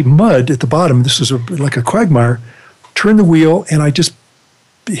the mud at the bottom, this was like a quagmire, turned the wheel, and I just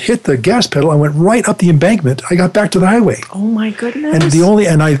hit the gas pedal. I went right up the embankment. I got back to the highway. Oh my goodness!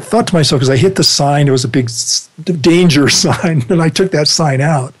 And I thought to myself, because I hit the sign, it was a big danger sign, and I took that sign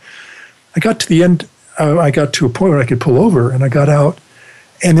out. I got to the end. I got to a point where I could pull over, and I got out,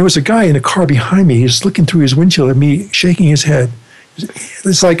 and there was a guy in a car behind me. He was looking through his windshield at me, shaking his head.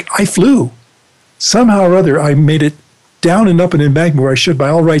 It's like I flew. Somehow or other, I made it down and up an embankment where I should, by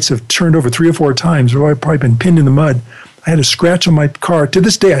all rights, have turned over 3 or 4 times, or I've probably been pinned in the mud. I had a scratch on my car. To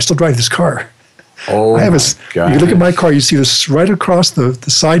this day, I still drive this car. Oh, I have if you look at my car, you see this right across the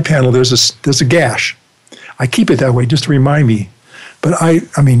side panel. There's a gash. I keep it that way just to remind me. But I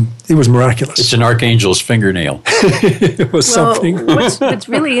mean, it was miraculous. It's an archangel's fingernail. It was something. What's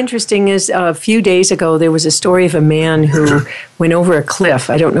really interesting is a few days ago, there was a story of a man who went over a cliff.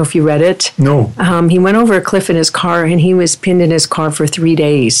 I don't know if you read it. No. He went over a cliff in his car, and he was pinned in his car for 3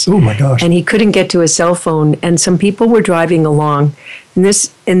 days. Oh, my gosh. And he couldn't get to his cell phone. And some people were driving along,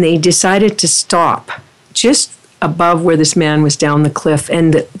 and they decided to stop just above where this man was down the cliff,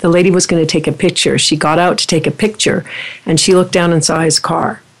 and the lady was going to take a picture. She got out to take a picture, and she looked down and saw his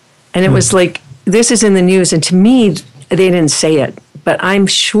car. And it was like, this is in the news, and to me, they didn't say it, but I'm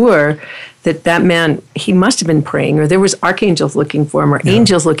sure that man, he must have been praying, or there was archangels looking for him, or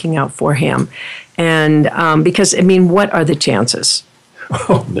angels looking out for him. And because, I mean, what are the chances?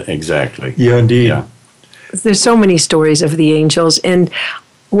 Oh, exactly. Yeah, indeed. Yeah. There's so many stories of the angels, and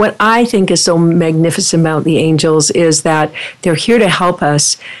what I think is so magnificent about the angels is that they're here to help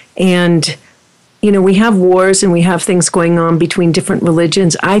us. And, we have wars and we have things going on between different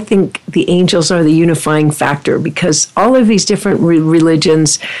religions. I think the angels are the unifying factor, because all of these different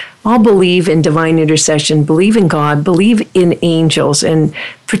religions all believe in divine intercession, believe in God, believe in angels, and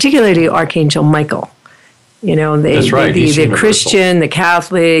particularly Archangel Michael. That's right. The Christian, the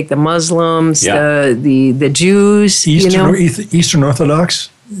Catholic, the Muslims, the Jews. Eastern Orthodox.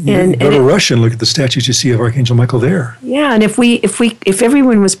 Go to Russia and look at the statues you see of Archangel Michael there. Yeah, and if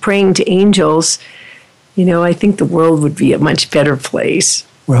everyone was praying to angels, I think the world would be a much better place.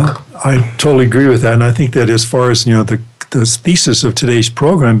 Well, I totally agree with that, and I think that as far as the thesis of today's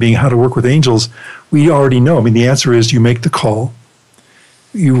program being how to work with angels, we already know. I mean, the answer is you make the call.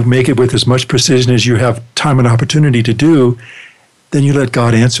 You make it with as much precision as you have time and opportunity to do, then you let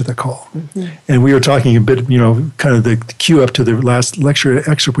God answer the call. Mm-hmm. And we were talking a bit, kind of the cue up to the last lecture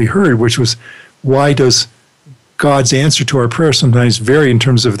excerpt we heard, which was, why does God's answer to our prayer sometimes vary in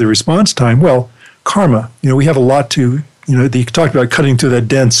terms of the response time? Well, karma. We have a lot to, you talked about cutting through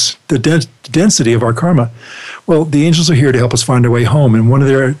the density of our karma. Well, the angels are here to help us find our way home. And one of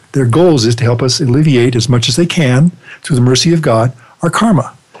their goals is to help us alleviate as much as they can, through the mercy of God, our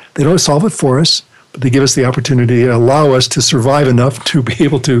karma. They don't solve it for us, but they give us the opportunity to allow us to survive enough to be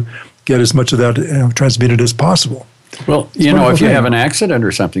able to get as much of that transmitted as possible. Well, if you have an accident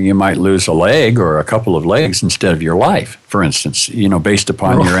or something, you might lose a leg or a couple of legs instead of your life, for instance, based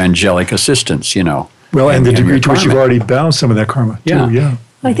upon your angelic assistance, Well, and the degree to which you've already bound some of that karma, too,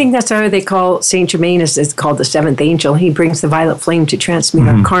 I think that's how they call Saint Germain is called the seventh angel. He brings the violet flame to transmute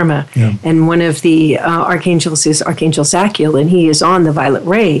our karma. Yeah. And one of the archangels is Archangel Zachiel, and he is on the violet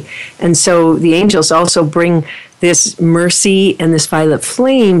ray. And so the angels also bring this mercy and this violet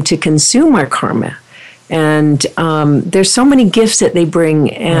flame to consume our karma. And there's so many gifts that they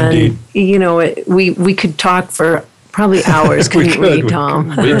bring. And, Indeed. We could talk for probably hours, couldn't we,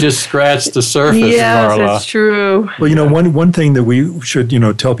 Tom? We just scratched the surface, Yes, Marla. that's true. Well, one thing that we should,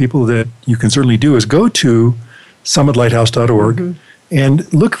 tell people that you can certainly do is go to summitlighthouse.org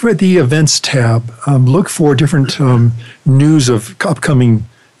and look for the events tab. Look for different news of upcoming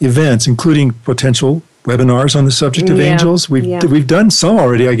events, including potential webinars on the subject of angels. We've done some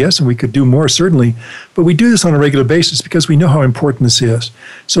already, I guess, and we could do more certainly. But we do this on a regular basis because we know how important this is.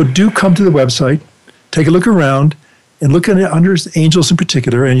 So do come to the website, take a look around, and look at it under angels in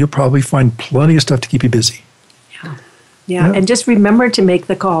particular, and you'll probably find plenty of stuff to keep you busy. Yeah, and just remember to make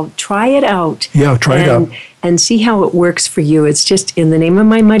the call. Try it out. Yeah, try it out. And see how it works for you. It's just, in the name of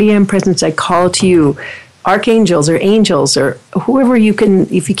my mighty am presence, I call to you, archangels or angels or whoever you can,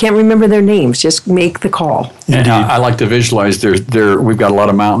 if you can't remember their names, just make the call. And I like to visualize we've got a lot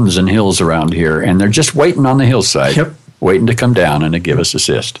of mountains and hills around here, and they're just waiting on the hillside. Yep. Waiting to come down and to give us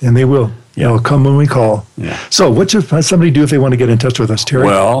assist. And they will. Yeah. They'll come when we call. Yeah. So what should somebody do if they want to get in touch with us, Terry?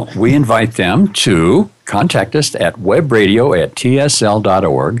 Well, we invite them to contact us at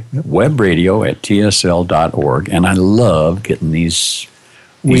webradio@tsl.org, webradio@tsl.org. And I love getting these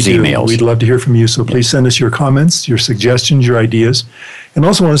emails. We'd love to hear from you. So please send us your comments, your suggestions, your ideas. And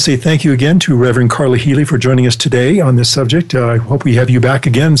also want to say thank you again to Reverend Carla Healy for joining us today on this subject. I hope we have you back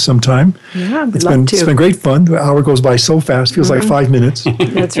again sometime. Yeah, we'd love to. It's been great fun. The hour goes by so fast. Feels like 5 minutes.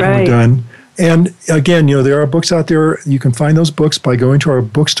 That's right. We're done. And again, there are books out there. You can find those books by going to our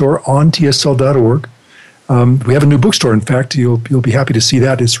bookstore on tsl.org. We have a new bookstore. In fact, you'll be happy to see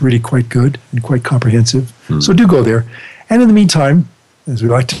that. It's really quite good and quite comprehensive. So do go there. And in the meantime, as we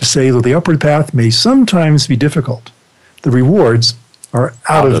like to say, though the upward path may sometimes be difficult, the rewards are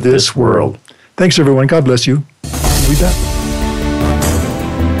out of this world. Thanks, everyone. God bless you. We'll be back.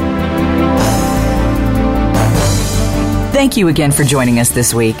 Thank you again for joining us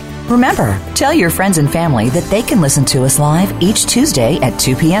this week. Remember, tell your friends and family that they can listen to us live each Tuesday at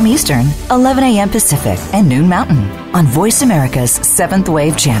 2 p.m. Eastern, 11 a.m. Pacific, and noon Mountain on Voice America's 7th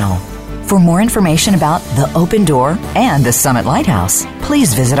Wave channel. For more information about The Open Door and the Summit Lighthouse,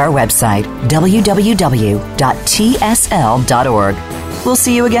 please visit our website, www.tsl.org. We'll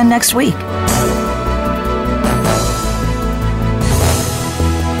see you again next week.